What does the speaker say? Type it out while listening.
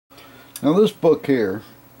Now this book here,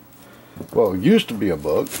 well, it used to be a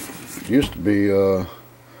book. It used to be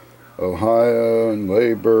Ohio and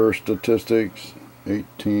Labor Statistics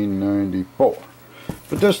 1894.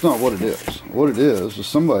 But that's not what it is. What it is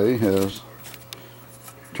somebody has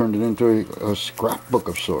turned it into a scrapbook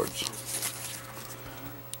of sorts.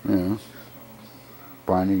 Yeah.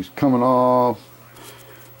 Binding's coming off.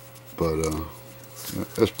 But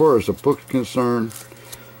as far as the book's concerned,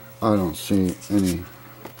 I don't see any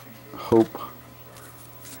hope.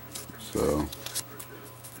 So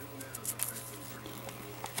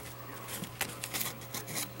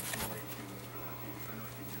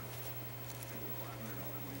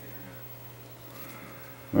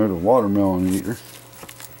there's a watermelon eater.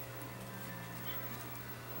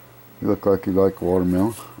 You look like you like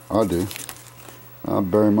watermelon. I do. I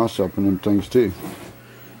bury myself in them things too.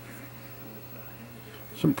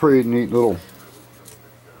 Some pretty neat little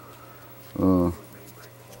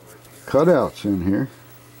cutouts in here.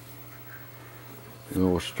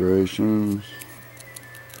 Illustrations.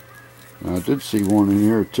 Now, I did see one in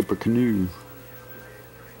here, a Tippecanoe.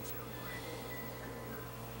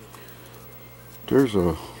 There's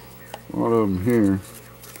a lot of them here.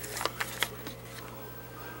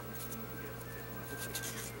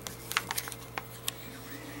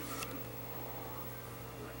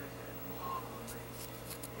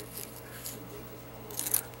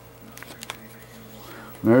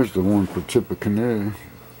 There's the one for Tippecanoe.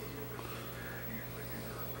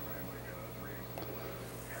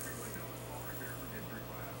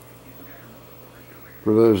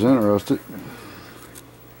 For those interested,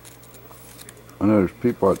 I know there's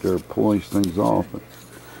people out there pulling these things off, but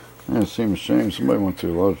man, it seems a shame. Somebody went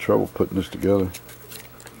through a lot of trouble putting this together.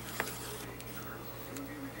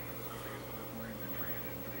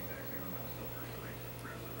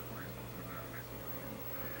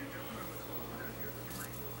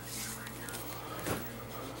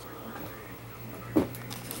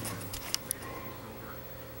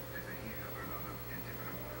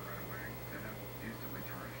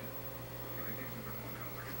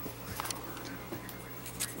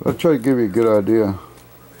 I'll try to give you a good idea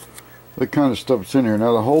the kind of stuff that's in here.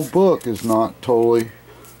 Now the whole book is not totally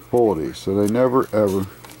full of these, so they never ever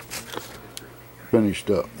finished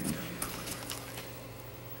up.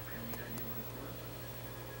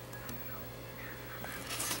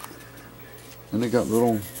 And they got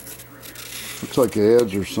little, looks like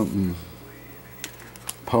ads or something,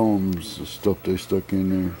 poems and stuff they stuck in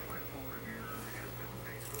there.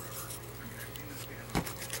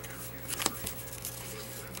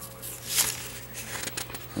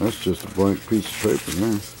 That's just a blank piece of paper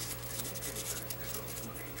there.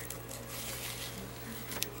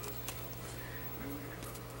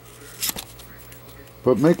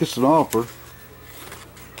 But make us an offer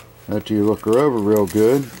after you look her over real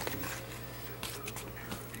good.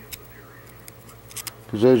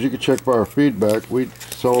 Because as you can check by our feedback, we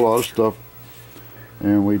sell a lot of stuff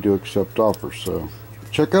and we do accept offers. So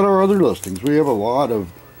check out our other listings. We have a lot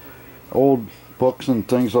of old books and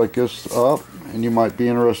things like this up, and you might be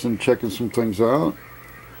interested in checking some things out,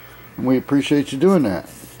 and we appreciate you doing that.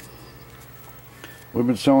 We've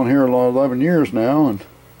been selling here 11 years now,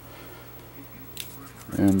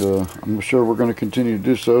 and I'm sure we're going to continue to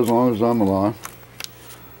do so as long as I'm alive.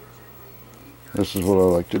 This is what I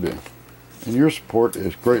like to do, and your support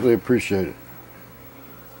is greatly appreciated.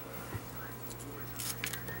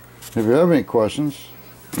 If you have any questions,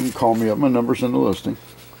 you can call me up. My number's in the listing.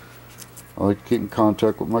 I like to keep in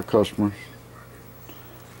contact with my customers.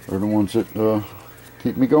 They're the ones that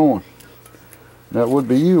keep me going. That would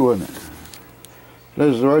be you, wouldn't it?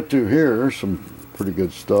 There's right through here. There's some pretty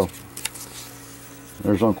good stuff.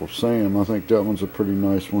 There's Uncle Sam. I think that one's a pretty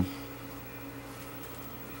nice one.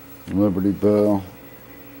 Liberty Bell.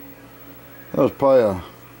 That was probably a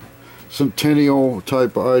centennial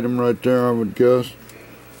type of item right there, I would guess.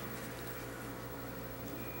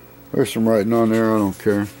 There's some writing on there. I don't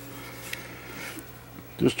care.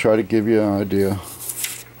 Just try to give you an idea,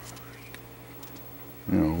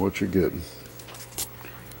 you know, what you're getting.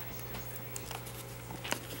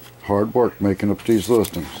 Hard work making up these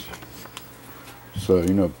listings, so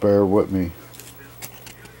you know, bear with me,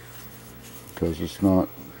 because it's not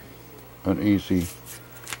an easy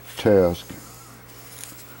task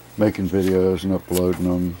making videos and uploading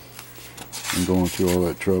them and going through all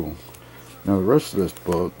that trouble. Now the rest of this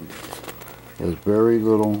book has very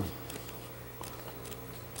little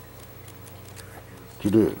to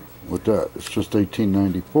do with that. It's just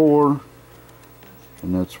 1894,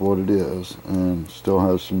 and that's what it is, and still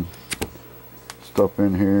has some stuff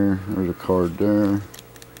in here. There's a card there,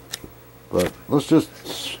 but let's just,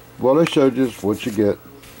 what I showed you is what you get.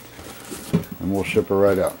 and we'll ship her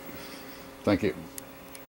right out. Thank you.